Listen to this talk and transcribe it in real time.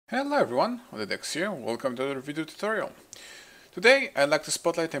Hello everyone, odedex here, welcome to another video tutorial. Today I'd like to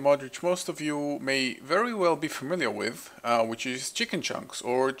spotlight a mod which most of you may very well be familiar with, which is chicken chunks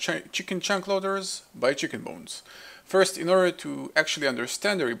or chicken chunk loaders by Chicken Bones. First, in order to actually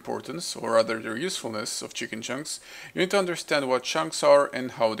understand their importance, or rather their usefulness of chicken chunks, you need to understand what chunks are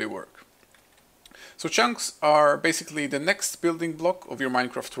and how they work. So chunks are basically the next building block of your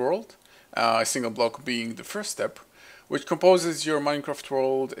Minecraft world, a single block being the first step, which composes your Minecraft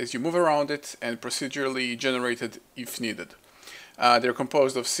world as you move around it and procedurally generated if needed. They're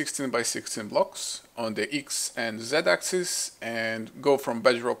composed of 16 by 16 blocks on the X and Z axis and go from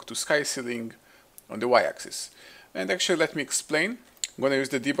bedrock to sky ceiling on the Y axis. And actually let me explain. I'm going to use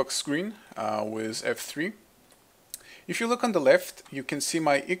the debug screen with F3. If you look on the left, you can see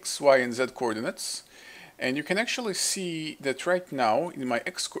my X, Y and Z coordinates. And you can actually see that right now in my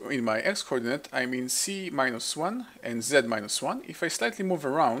x coordinate I'm in C -1 and Z -1. If I slightly move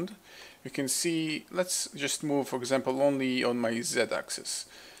around, you can see, let's just move for example only on my Z axis.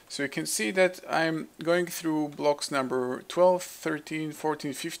 So you can see that I'm going through blocks number 12, 13,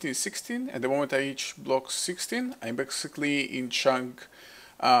 14, 15, 16. At the moment I reach block 16, I'm basically in chunk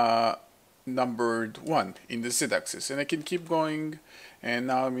numbered 1 in the Z axis. And I can keep going, and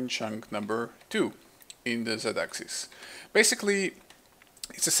now I'm in chunk number 2. In the Z-axis. Basically,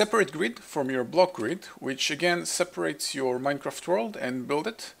 it's a separate grid from your block grid, which again separates your Minecraft world and build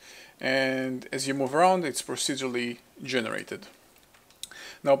it, and as you move around, it's procedurally generated.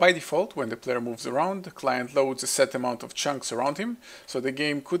 Now, by default, when the player moves around, the client loads a set amount of chunks around him, so the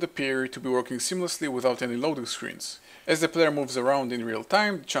game could appear to be working seamlessly without any loading screens. As the player moves around in real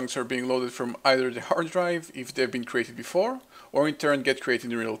time, the chunks are being loaded from either the hard drive, if they've been created before, or in turn get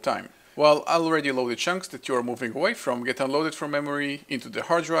created in real time. While already loaded chunks that you are moving away from get unloaded from memory into the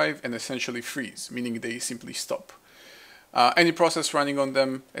hard drive and essentially freeze, meaning they simply stop. Any process running on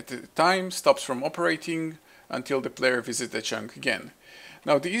them at the time stops from operating until the player visits the chunk again.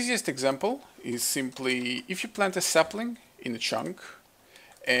 Now the easiest example is simply if you plant a sapling in a chunk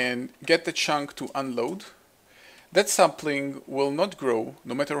and get the chunk to unload, that sapling will not grow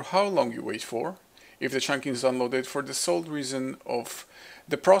no matter how long you wait for if the chunk is unloaded, for the sole reason of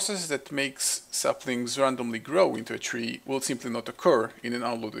the process that makes saplings randomly grow into a tree will simply not occur in an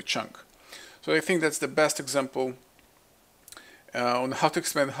unloaded chunk. So I think that's the best example on how to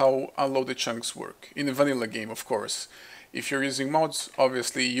explain how unloaded chunks work. In a vanilla game, of course. If you're using mods,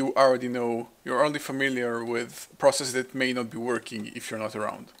 obviously you already know, you're already familiar with processes that may not be working if you're not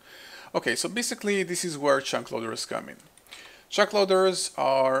around. Okay, so basically this is where chunk loaders come in. Chunk loaders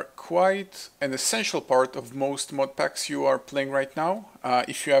are quite an essential part of most mod packs you are playing right now.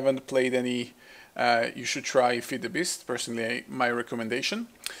 If you haven't played any, you should try Feed the Beast, personally my recommendation.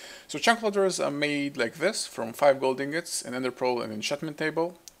 So chunk loaders are made like this, from 5 gold ingots, an ender pearl, and an enchantment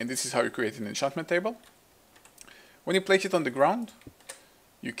table. And this is how you create an enchantment table. When you place it on the ground,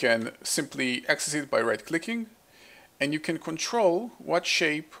 you can simply access it by right-clicking, and you can control what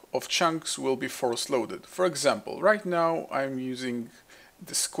shape of chunks will be force loaded. For example, right now I'm using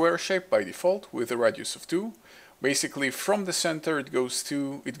the square shape by default with a radius of 2. Basically from the center it goes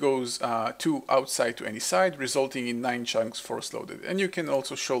 2 outside to any side, resulting in 9 chunks force loaded. And you can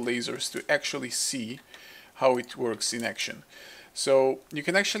also show lasers to actually see how it works in action. So you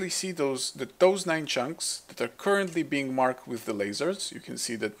can actually see those 9 chunks that are currently being marked with the lasers. You can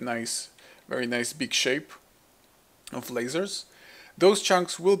see that very nice big shape of lasers. Those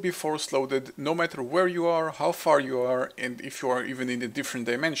chunks will be force loaded no matter where you are, how far you are, and if you are even in a different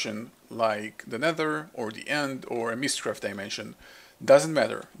dimension like the nether or the end or a Mistcraft dimension. Doesn't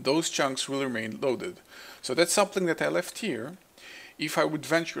matter, those chunks will remain loaded. So that's something that I left here. If I would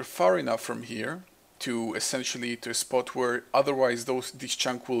venture far enough from here to essentially to a spot where otherwise this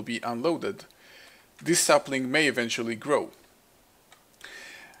chunk will be unloaded, this sapling may eventually grow.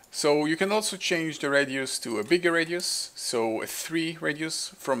 So you can also change the radius to a bigger radius, so a 3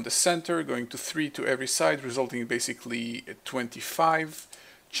 radius from the center going to 3 to every side, resulting in basically 25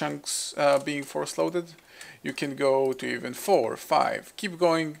 chunks being force loaded. You can go to even 4, 5, keep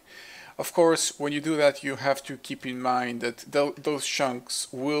going. Of course, when you do that, you have to keep in mind that those chunks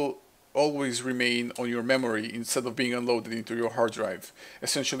will always remain on your memory instead of being unloaded into your hard drive,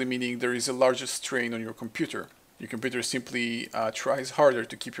 essentially meaning there is a larger strain on your computer. Your computer simply tries harder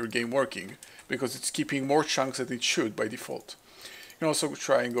to keep your game working because it's keeping more chunks than it should by default. You can also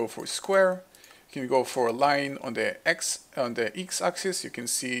try and go for a square. You can go for a line on the X axis. You can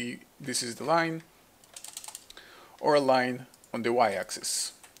see this is the line, or a line on the Y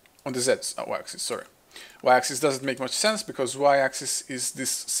axis, on the Z axis. Sorry, Y axis doesn't make much sense because Y axis is this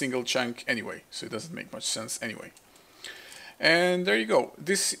single chunk anyway, so it doesn't make much sense anyway. And there you go.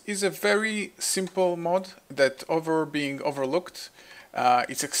 This is a very simple mod that being overlooked.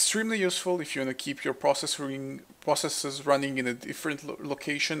 It's extremely useful if you want to keep your processes running in a different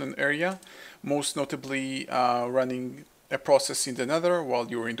location and area, most notably running a process in the Nether while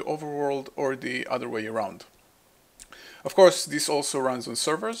you're in the overworld, or the other way around. Of course, this also runs on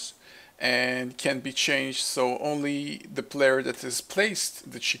servers and can be changed so only the player that has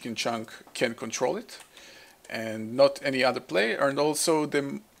placed the chicken chunk can control it, and not any other player. And also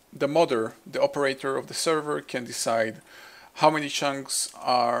the modder, the operator of the server, can decide how many chunks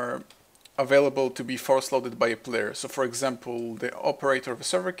are available to be force loaded by a player. So for example, the operator of a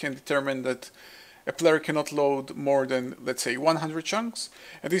server can determine that a player cannot load more than, let's say, 100 chunks,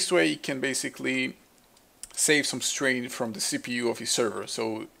 and this way he can basically save some strain from the CPU of his server.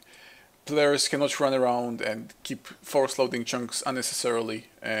 So players cannot run around and keep force loading chunks unnecessarily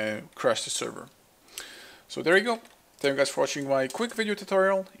and crash the server. So there you go. Thank you guys for watching my quick video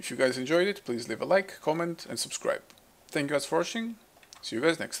tutorial. If you guys enjoyed it, please leave a like, comment, and subscribe. Thank you guys for watching. See you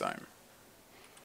guys next time.